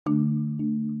Hi,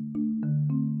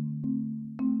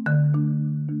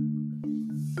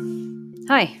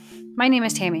 my name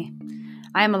is Tammy.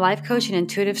 I am a life coach and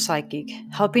intuitive psychic,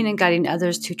 helping and guiding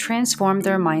others to transform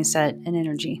their mindset and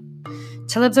energy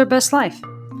to live their best life.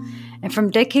 And from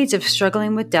decades of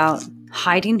struggling with doubt,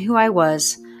 hiding who I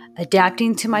was,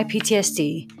 adapting to my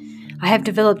PTSD, I have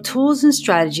developed tools and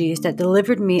strategies that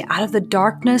delivered me out of the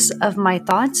darkness of my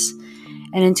thoughts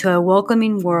and into a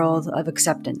welcoming world of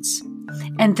acceptance.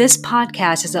 And this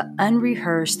podcast is an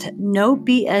unrehearsed, no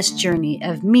BS journey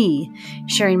of me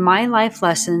sharing my life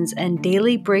lessons and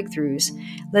daily breakthroughs,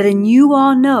 letting you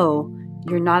all know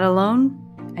you're not alone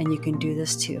and you can do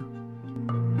this too.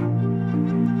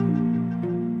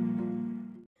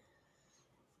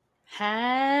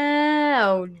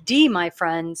 Howdy, my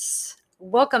friends.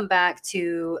 Welcome back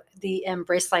to the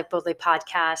Embrace Life Boldly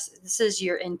podcast. This is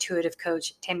your intuitive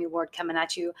coach, Tammy Ward, coming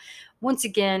at you. Once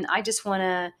again, I just want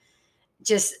to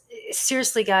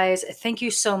seriously, guys, thank you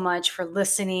so much for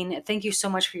listening. Thank you so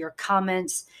much for your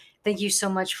comments. Thank you so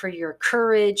much for your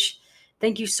courage.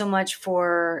 Thank you so much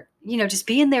for, just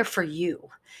being there for you.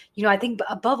 I think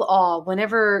above all,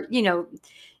 whenever,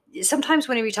 sometimes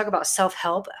whenever you talk about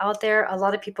self-help out there, a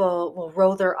lot of people will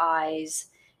roll their eyes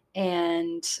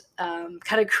and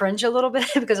kind of cringe a little bit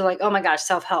because they're like, oh my gosh,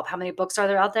 self-help. How many books are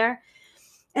there out there?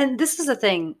 And this is the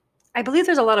thing. I believe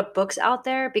there's a lot of books out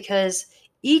there because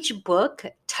each book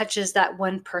touches that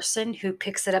one person who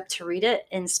picks it up to read it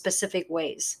in specific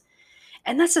ways.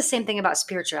 And that's the same thing about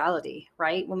spirituality,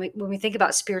 right? When we think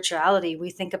about spirituality,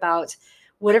 we think about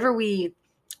whatever we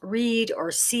read or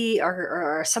see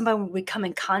or someone we come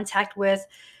in contact with,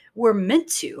 we're meant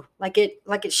to like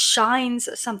it shines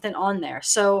something on there.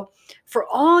 So for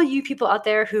all you people out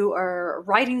there who are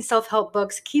writing self-help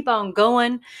books, keep on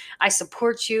going. I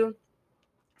support you.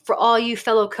 For all you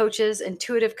fellow coaches,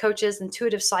 intuitive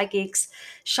psychics,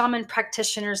 shaman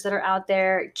practitioners that are out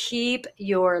there, keep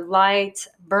your light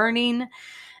burning.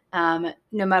 No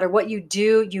matter what you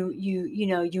do,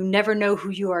 you never know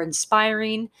who you are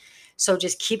inspiring. So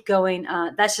just keep going.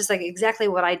 That's just like exactly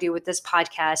what I do with this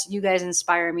podcast. You guys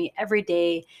inspire me every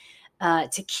day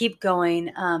to keep going.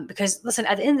 Because listen,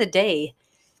 at the end of the day,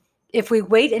 if we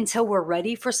wait until we're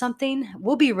ready for something,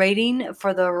 we'll be waiting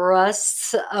for the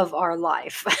rest of our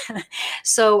life.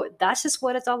 So that's just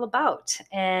what it's all about.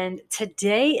 And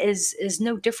today is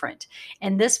no different.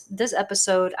 And this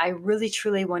episode, I really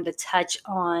truly wanted to touch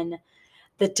on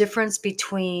the difference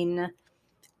between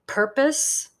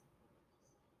purpose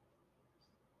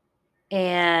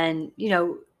and,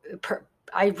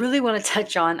 I really want to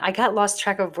touch on, I got lost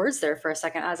track of words there for a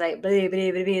second. I was like, blah,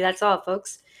 blah, blah, blah, that's all,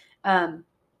 folks. Um,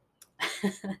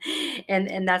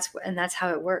 and that's how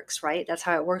it works, right? That's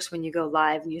how it works when you go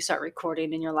live and you start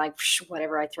recording and you're like,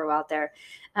 whatever I throw out there.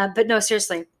 But no,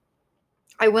 seriously,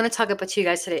 I want to talk about to you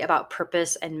guys today about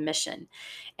purpose and mission,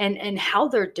 and how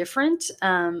they're different,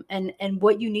 and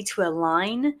what you need to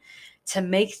align to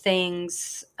make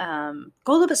things go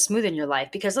a little bit smooth in your life.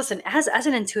 Because listen, as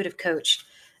an intuitive coach,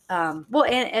 well,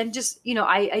 and just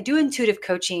I do intuitive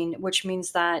coaching, which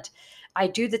means that I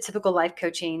do the typical life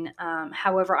coaching.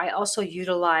 However, I also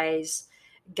utilize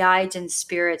guides and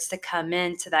spirits to come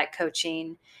into that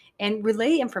coaching and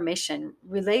relay information,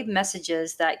 relay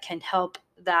messages that can help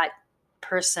that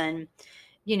person,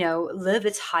 live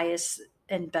its highest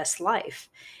and best life.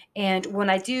 And when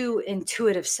I do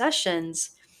intuitive sessions,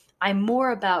 I'm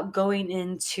more about going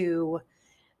into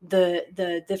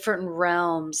the different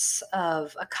realms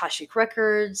of Akashic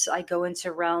records. I go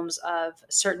into realms of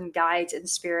certain guides and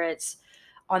spirits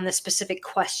on the specific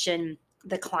question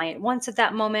the client wants at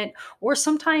that moment. Or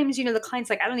sometimes, the client's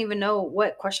like, I don't even know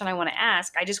what question I want to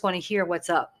ask. I just want to hear what's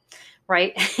up.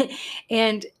 Right.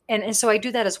 And so I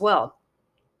do that as well.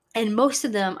 And most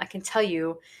of them, I can tell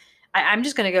you, I'm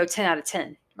just going to go 10 out of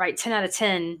 10, right? 10 out of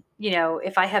 10,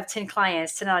 if I have 10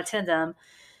 clients, 10 out of 10 of them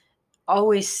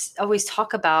always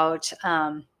talk about,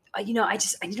 I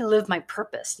need to live my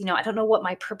purpose. I don't know what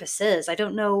my purpose is. I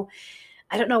don't know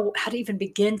how to even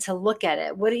begin to look at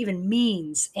it, what it even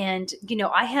means. And,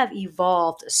 I have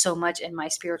evolved so much in my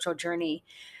spiritual journey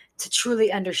to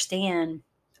truly understand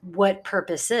what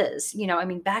purpose is.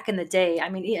 Back in the day,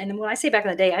 and when I say back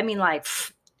in the day, I mean like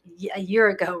a year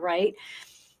ago, right?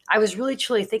 I was really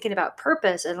truly thinking about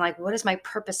purpose and like, what is my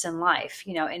purpose in life?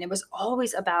 And it was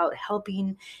always about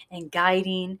helping and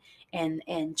guiding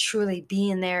and truly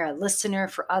being there, a listener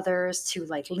for others to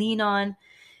like lean on.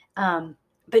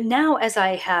 But now, as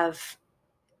I have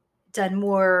done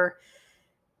more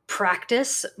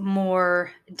practice,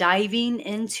 more diving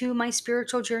into my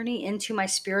spiritual journey, into my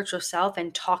spiritual self,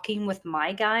 and talking with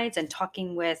my guides and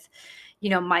talking with,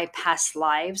 my past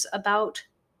lives about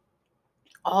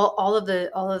All of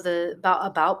the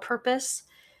about purpose,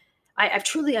 I've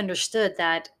truly understood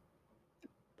that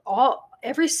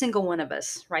every single one of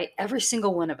us, right? Every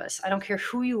single one of us, I don't care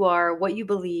who you are, what you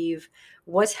believe,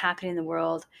 what's happening in the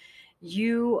world,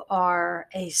 you are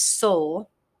a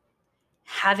soul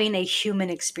having a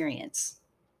human experience,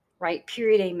 right?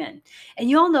 Period. Amen. And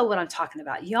you all know what I'm talking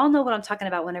about. You all know what I'm talking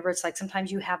about whenever it's like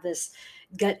sometimes you have this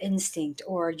gut instinct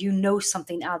or you know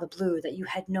something out of the blue that you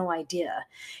had no idea.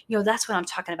 That's what I'm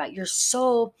talking about. Your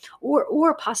soul,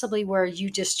 or possibly where you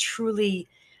just truly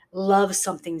love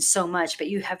something so much, but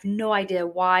you have no idea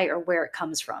why or where it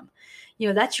comes from.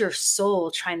 That's your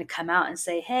soul trying to come out and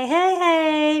say, hey, hey,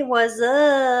 hey, what's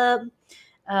up?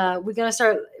 We're gonna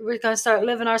start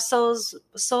living our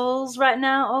souls right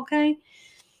now, okay?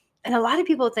 And a lot of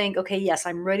people think, okay, yes,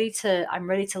 I'm ready to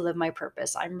live my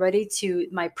purpose.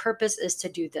 My purpose is to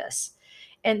do this.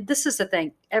 And this is the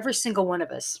thing, every single one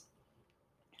of us,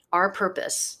 our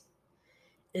purpose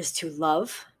is to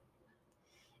love,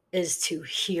 is to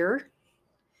hear,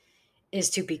 is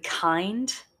to be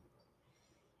kind,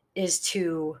 is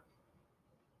to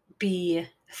be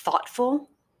thoughtful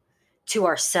to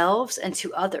ourselves and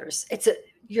to others.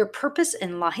 Your purpose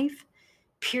in life,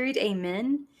 period,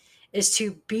 amen, is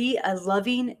to be a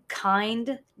loving,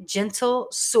 kind, gentle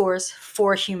source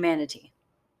for humanity.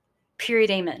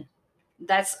 Period, amen.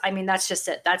 That's just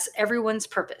it. That's everyone's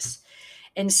purpose.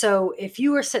 And so if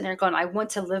you are sitting there going, I want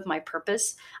to live my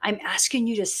purpose, I'm asking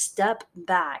you to step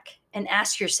back and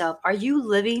ask yourself, are you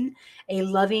living a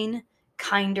loving,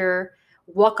 kinder,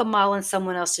 walk a mile in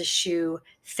someone else's shoe,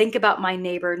 think about my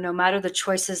neighbor, no matter the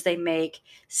choices they make,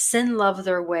 send love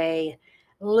their way,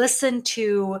 listen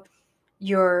to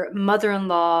your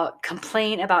mother-in-law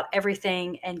complain about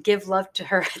everything and give love to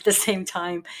her at the same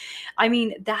time.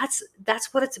 That's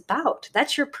what it's about.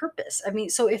 That's your purpose.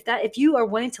 So if you are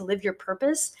wanting to live your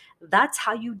purpose, that's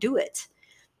how you do it.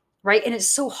 Right? And it's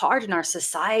so hard in our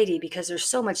society because there's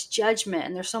so much judgment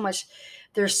and there's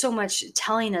so much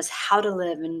telling us how to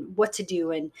live and what to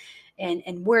do and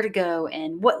where to go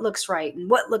and what looks right and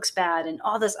what looks bad and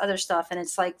all this other stuff. And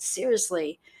it's like,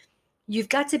 seriously, you've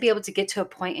got to be able to get to a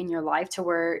point in your life to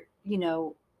where,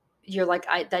 you're like,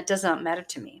 that does not matter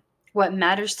to me. What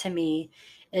matters to me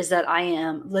is that I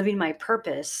am living my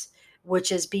purpose,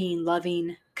 which is being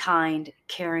loving, kind,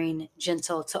 caring,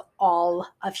 gentle to all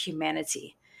of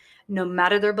humanity, no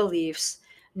matter their beliefs,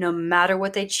 no matter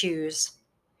what they choose,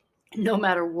 no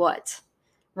matter what,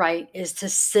 right? Is to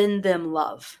send them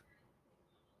love.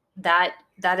 That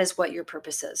is what your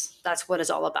purpose is. That's what it's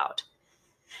all about.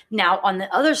 Now, on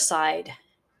the other side,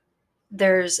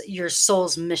 there's your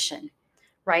soul's mission,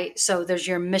 right? So there's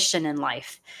your mission in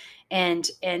life, and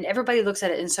everybody looks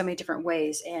at it in so many different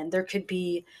ways. And there could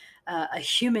be a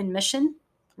human mission,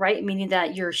 right? Meaning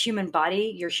that your human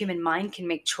body, your human mind can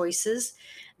make choices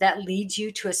that leads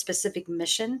you to a specific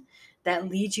mission, that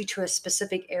leads you to a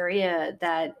specific area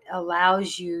that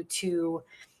allows you to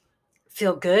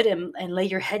feel good and lay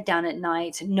your head down at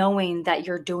night knowing that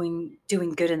you're doing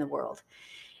good in the world.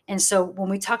 And so when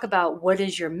we talk about what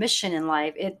is your mission in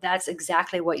life, that's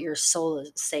exactly what your soul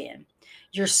is saying.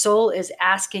 Your soul is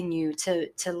asking you to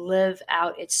live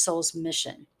out its soul's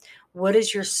mission. What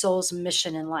is your soul's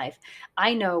mission in life?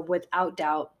 I know without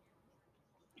doubt,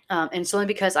 and it's only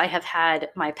because I have had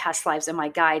my past lives and my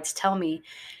guides tell me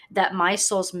that my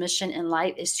soul's mission in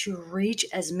life is to reach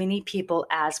as many people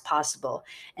as possible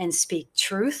and speak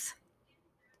truth,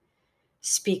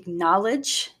 speak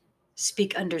knowledge,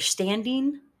 speak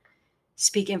understanding,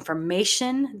 speak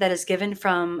information that is given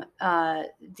from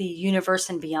the universe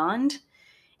and beyond.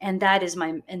 And that is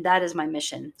my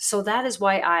mission. So that is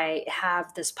why I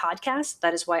have this podcast.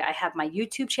 That is why I have my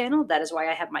YouTube channel. That is why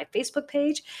I have my Facebook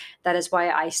page. That is why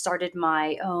I started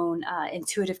my own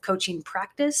intuitive coaching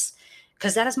practice,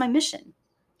 because that is my mission.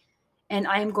 And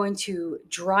I am going to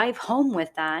drive home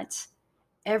with that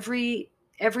every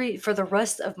for the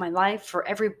rest of my life, for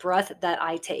every breath that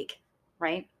I take,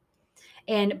 right?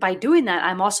 And by doing that,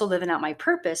 I'm also living out my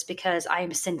purpose because I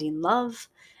am sending love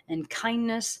and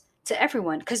kindness to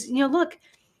everyone. Because look,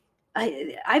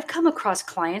 I've come across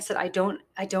clients that I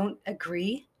don't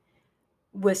agree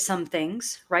with some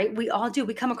things, right? We all do.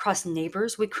 We come across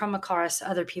neighbors, we come across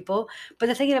other people. But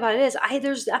the thing about it is,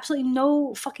 there's absolutely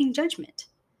no fucking judgment.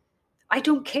 I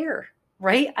don't care,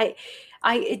 right?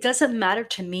 It doesn't matter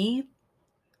to me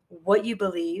what you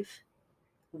believe,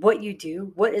 what you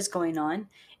do, what is going on.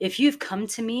 If you've come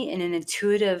to me in an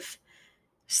intuitive,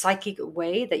 psychic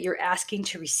way that you're asking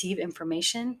to receive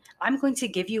information, I'm going to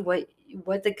give you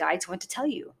what the guides want to tell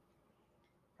you,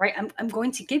 right? I'm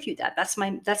going to give you that. That's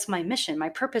my mission. My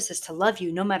purpose is to love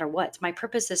you no matter what. My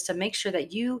purpose is to make sure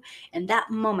that you in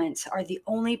that moment are the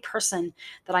only person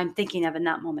that I'm thinking of in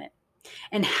that moment.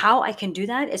 And how I can do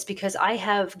that is because I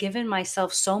have given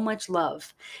myself so much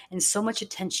love and so much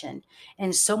attention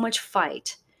and so much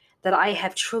fight that I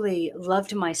have truly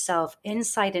loved myself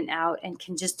inside and out and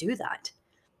can just do that.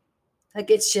 Like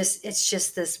it's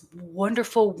just this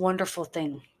wonderful, wonderful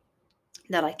thing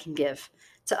that I can give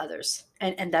to others.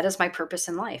 And that is my purpose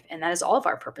in life. And that is all of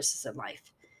our purposes in life.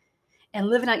 And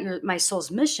living out my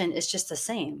soul's mission is just the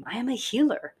same. I am a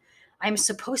healer. I'm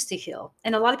supposed to heal.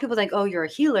 And a lot of people think, oh, you're a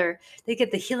healer. They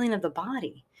get the healing of the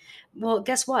body. Well,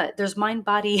 guess what? There's mind,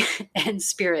 body, and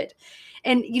spirit.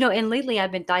 And lately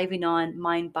I've been diving on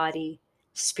mind, body,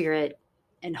 spirit,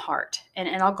 and heart.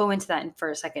 And I'll go into that for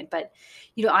a second. But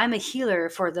I'm a healer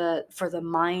for the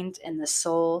mind and the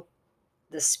soul,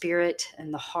 the spirit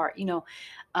and the heart.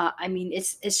 I mean,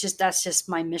 it's just that's just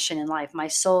my mission in life. My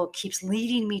soul keeps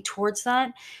leading me towards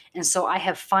that, and so I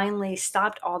have finally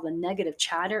stopped all the negative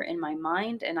chatter in my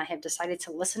mind, and I have decided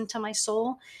to listen to my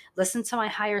soul, listen to my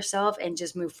higher self, and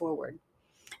just move forward.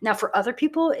 Now, for other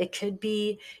people, it could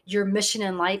be your mission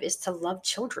in life is to love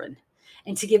children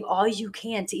and to give all you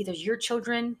can to either your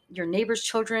children, your neighbor's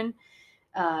children,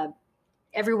 uh,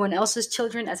 everyone else's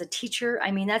children as a teacher.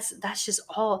 I mean, that's just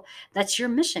all that's your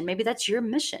mission. Maybe that's your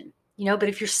mission. But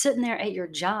if you're sitting there at your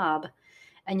job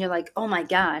and you're like, "Oh my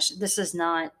gosh, this is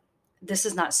not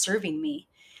serving me,"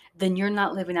 then you're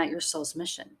not living out your soul's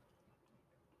mission.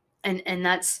 And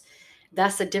that's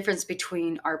the difference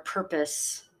between our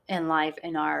purpose in life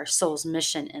and our soul's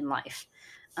mission in life.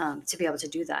 To be able to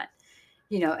do that.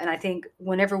 And I think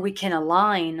when we can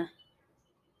align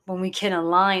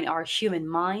our human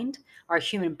mind, our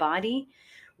human body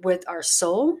with our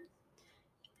soul,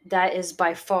 that is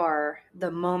by far the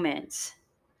moment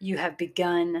you have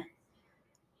begun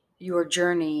your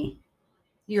journey,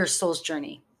 your soul's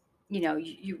journey.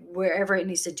 Wherever it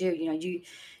needs to do.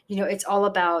 It's all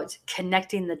about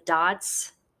connecting the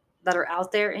dots that are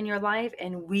out there in your life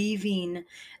and weaving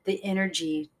the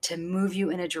energy to move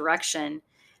you in a direction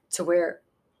to where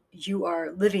you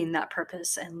are living that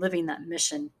purpose and living that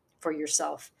mission for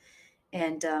yourself.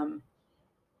 And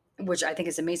which I think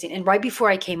is amazing. And right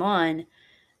before I came on,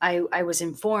 I was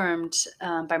informed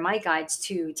by my guides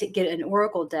to get an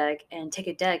oracle deck and take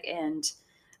a deck and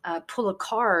pull a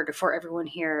card for everyone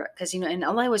here. Because, and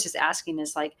all I was just asking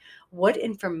is like, what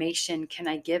information can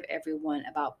I give everyone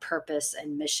about purpose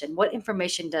and mission? What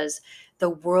information does the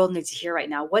world need to hear right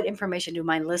now? What information do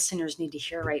my listeners need to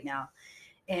hear right now?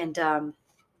 And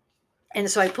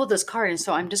so I pulled this card. And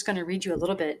so I'm just going to read you a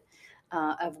little bit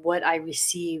of what I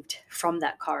received from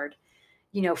that card.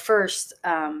 First,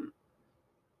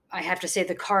 I have to say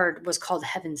the card was called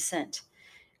Heaven Sent.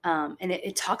 And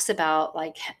it talks about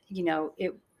like,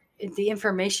 the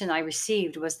information I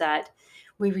received was that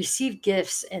we receive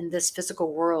gifts in this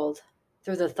physical world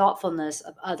through the thoughtfulness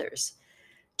of others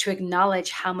to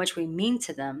acknowledge how much we mean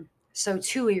to them. So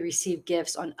too, we receive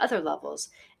gifts on other levels,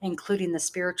 including the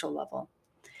spiritual level.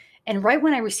 And right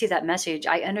when I received that message,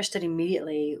 I understood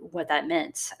immediately what that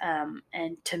meant.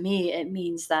 And to me, it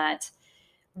means that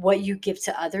what you give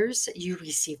to others, you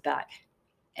receive back.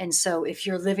 And so if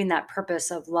you're living that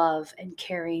purpose of love and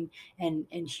caring and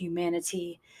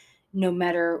humanity, no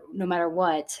matter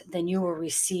what, then you will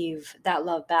receive that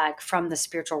love back from the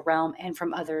spiritual realm and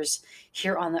from others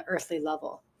here on the earthly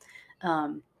level.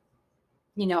 Um,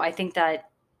 I think that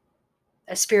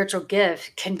a spiritual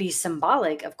gift can be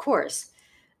symbolic, of course,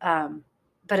 um,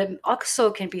 but it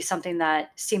also can be something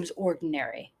that seems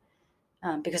ordinary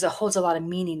because it holds a lot of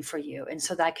meaning for you. And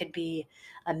so that could be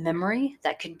a memory,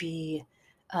 that could be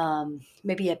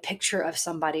maybe a picture of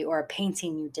somebody or a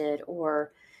painting you did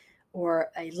or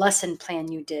a lesson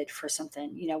plan you did for something.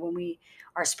 When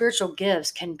our spiritual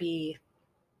gifts can be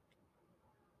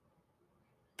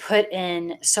put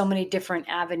in so many different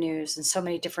avenues and so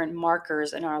many different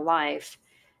markers in our life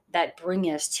that bring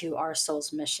us to our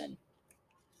soul's mission.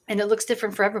 And it looks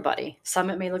different for everybody. Some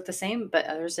it may look the same, but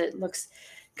others it looks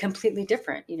completely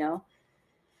different,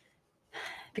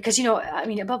 because I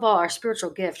mean, above all, our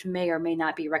spiritual gift may or may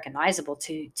not be recognizable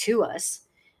to us.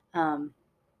 And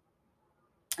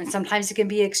sometimes it can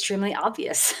be extremely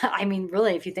obvious. I mean,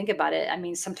 really, if you think about it, I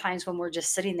mean, sometimes when we're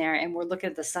just sitting there and we're looking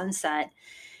at the sunset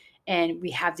and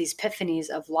we have these epiphanies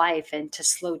of life and to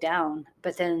slow down,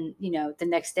 but then, the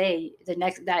next day,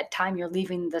 that time you're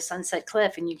leaving the sunset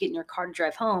cliff and you get in your car to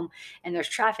drive home and there's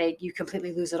traffic, you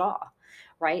completely lose it all.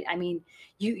 Right. I mean,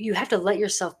 you have to let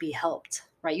yourself be helped,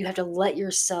 right? You have to let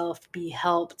yourself be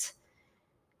helped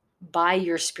by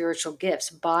your spiritual gifts,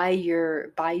 by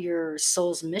your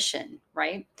soul's mission,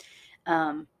 right?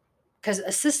 Because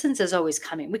assistance is always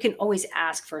coming. We can always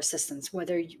ask for assistance,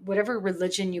 whatever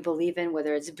religion you believe in,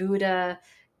 whether it's Buddha,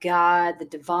 God, the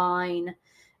divine,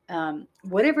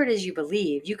 whatever it is you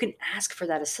believe, you can ask for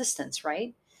that assistance,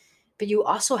 right? But you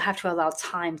also have to allow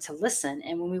time to listen.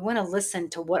 And when we want to listen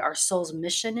to what our soul's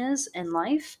mission is in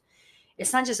life,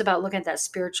 it's not just about looking at that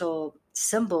spiritual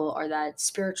symbol or that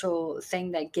spiritual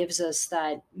thing that gives us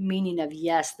that meaning of,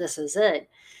 yes, this is it.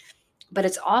 But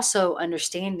it's also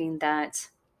understanding that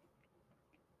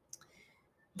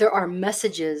there are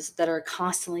messages that are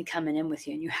constantly coming in with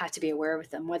you, and you have to be aware of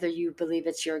them. Whether you believe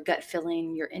it's your gut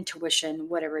feeling, your intuition,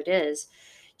 whatever it is,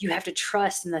 you have to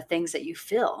trust in the things that you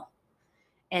feel,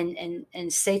 and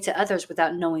say to others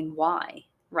without knowing why.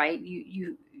 Right?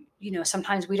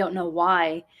 Sometimes we don't know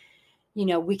why.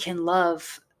 We can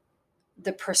love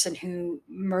the person who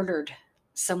murdered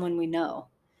someone we know,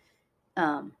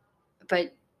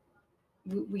 but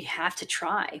we have to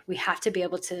try. We have to be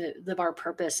able to live our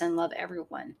purpose and love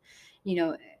everyone. You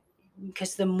know,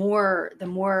 because the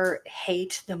more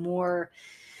hate, the more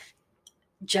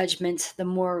judgment, the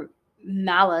more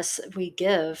malice we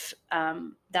give,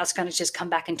 that's going to just come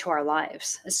back into our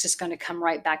lives. It's just going to come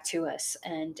right back to us,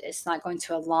 and it's not going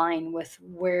to align with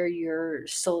where your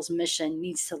soul's mission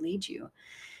needs to lead you.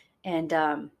 And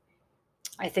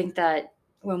I think that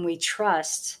when we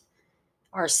trust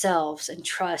ourselves and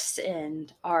trust in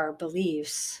our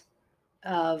beliefs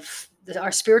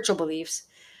our spiritual beliefs,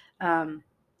 um,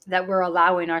 that we're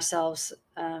allowing ourselves,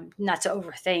 not to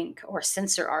overthink or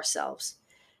censor ourselves,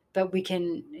 but we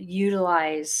can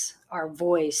utilize our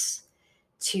voice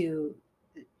to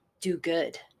do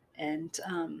good, and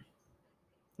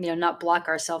not block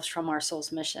ourselves from our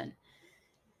soul's mission.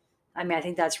 I mean, I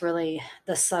think that's really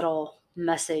the subtle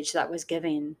message that was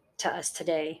given to us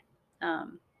today.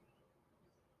 um,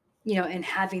 and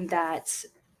having that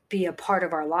be a part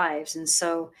of our lives. And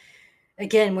so,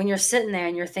 again, when you're sitting there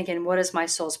and you're thinking, what is my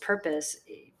soul's purpose?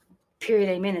 Period.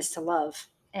 Amen. Is to love.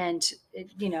 And,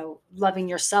 loving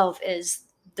yourself is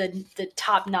the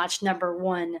top notch number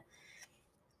one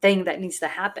thing that needs to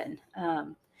happen.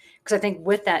 Because I think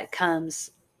with that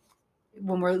comes,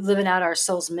 when we're living out our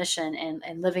soul's mission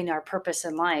and living our purpose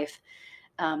in life,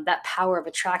 that power of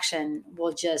attraction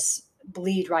will just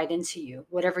bleed right into you.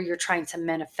 Whatever you're trying to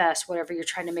manifest, whatever you're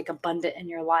trying to make abundant in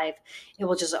your life, it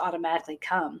will just automatically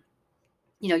come.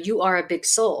 You are a big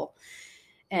soul.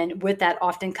 And with that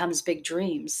often comes big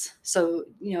dreams. So,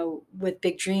 with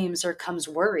big dreams, there comes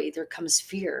worry, there comes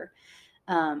fear,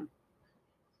 um,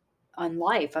 on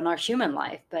life, on our human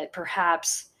life. But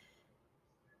perhaps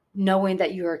knowing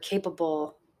that you are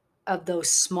capable of those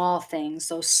small things,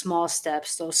 those small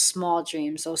steps, those small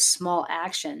dreams, those small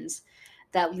actions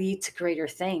that lead to greater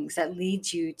things, that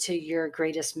leads you to your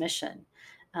greatest mission.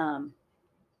 Um,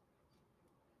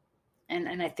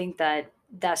 and I think that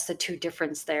that's the two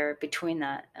difference there between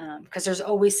that, because there's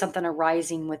always something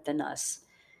arising within us.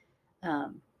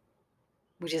 Um,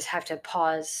 we just have to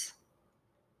pause,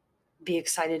 be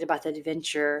excited about the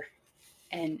adventure,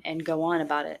 and go on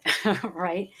about it,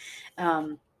 right?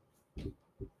 Um,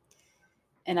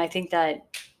 and I think that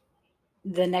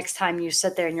the next time you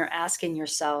sit there and you're asking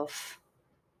yourself,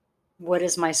 what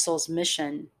is my soul's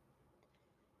mission?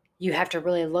 You have to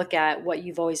really look at what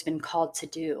you've always been called to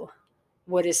do.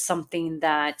 What is something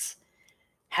that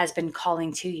has been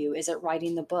calling to you? Is it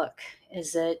writing the book?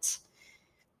 Is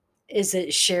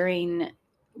it sharing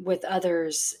with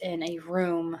others in a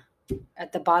room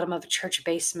at the bottom of a church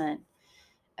basement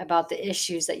about the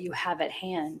issues that you have at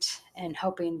hand, and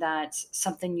hoping that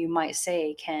something you might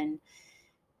say can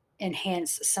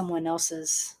enhance someone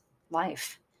else's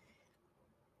life?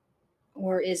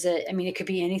 Or is it, I mean, it could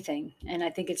be anything. And I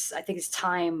think it's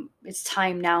time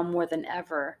now more than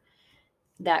ever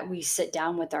that we sit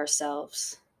down with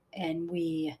ourselves and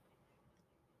we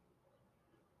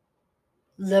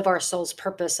live our soul's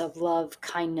purpose of love,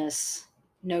 kindness,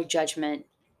 no judgment,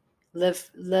 live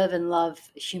and love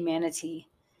humanity,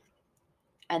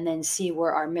 and then see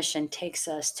where our mission takes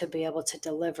us to be able to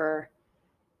deliver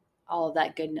all of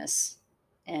that goodness,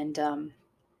 and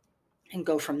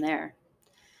go from there.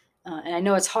 And I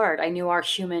know it's hard. I know our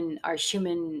human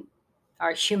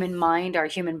mind, our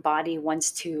human body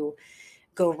wants to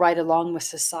go right along with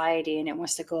society, and it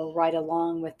wants to go right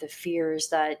along with the fears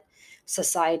that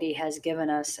society has given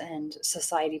us and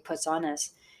society puts on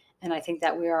us. And I think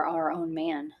that we are our own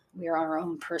man, we are our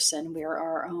own person, we are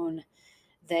our own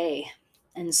they.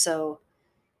 And so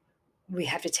we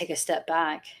have to take a step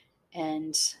back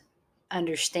and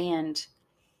understand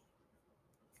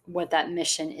what that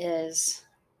mission is,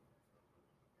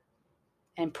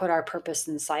 and put our purpose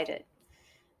inside it.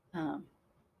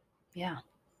 Yeah,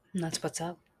 and that's what's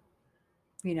up.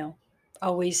 You know,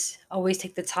 always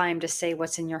take the time to say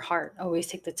what's in your heart. Always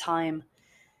take the time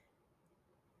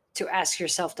to ask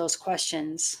yourself those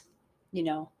questions. You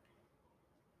know,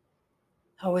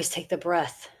 always take the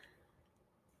breath.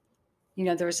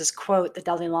 There was this quote the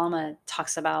Dalai Lama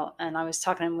talks about, and I was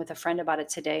talking with a friend about it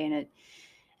today, and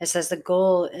it says the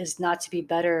goal is not to be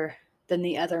better than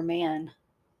the other man,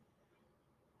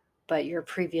 but your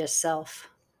previous self.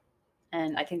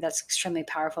 And I think that's extremely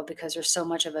powerful because there's so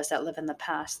much of us that live in the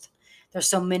past. There's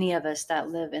so many of us that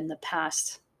live in the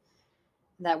past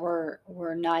that we're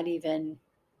not even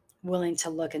willing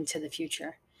to look into the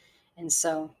future. And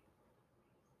so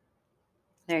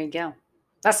there you go.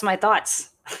 That's my thoughts.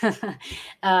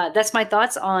 That's my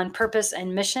thoughts on purpose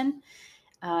and mission,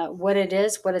 what it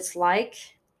is, what it's like,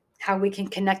 how we can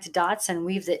connect dots and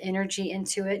weave the energy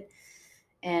into it,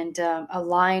 and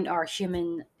align our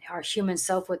human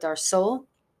self with our soul,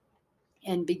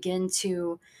 and begin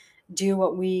to do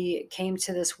what we came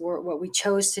to this world, what we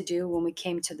chose to do when we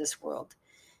came to this world,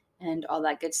 and all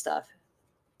that good stuff.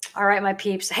 All right, my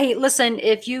peeps. Hey, listen,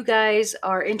 if you guys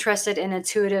are interested in an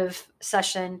intuitive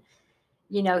session,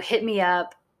 hit me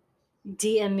up,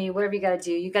 DM me, whatever you got to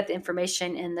do. You got the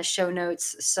information in the show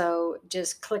notes. So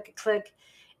just click.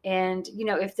 And,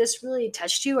 if this really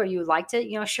touched you or you liked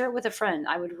it, share it with a friend.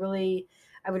 I would really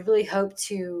hope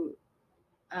to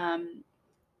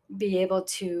be able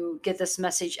to get this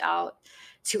message out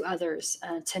to others,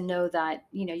 to know that,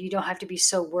 you don't have to be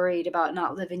so worried about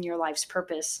not living your life's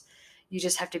purpose. You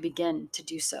just have to begin to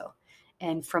do so.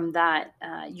 And from that,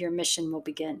 your mission will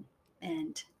begin.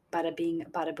 And bada bing,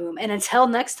 bada boom. And until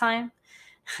next time,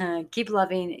 keep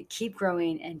loving, keep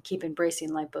growing, and keep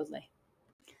embracing life boldly.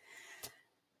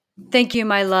 Thank you,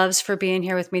 my loves, for being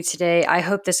here with me today. I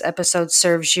hope this episode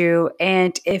serves you.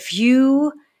 And if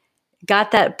you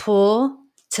got that pull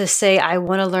to say, I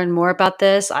want to learn more about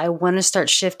this, I want to start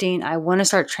shifting, I want to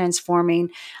start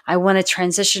transforming, I want to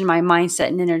transition my mindset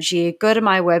and energy, go to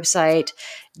my website,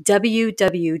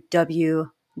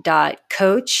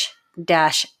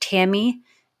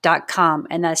 www.coach-tammy.com.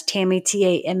 And that's Tammy,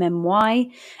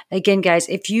 Tammy. Again, guys,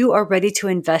 if you are ready to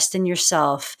invest in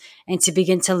yourself and to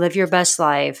begin to live your best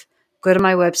life, go to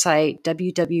my website,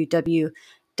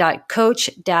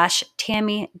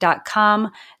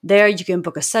 www.coach-tammy.com. There you can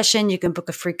book a session, you can book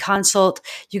a free consult,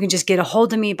 you can just get a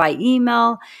hold of me by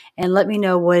email and let me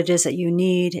know what it is that you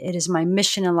need. It is my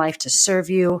mission in life to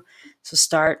serve you. So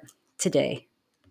start today.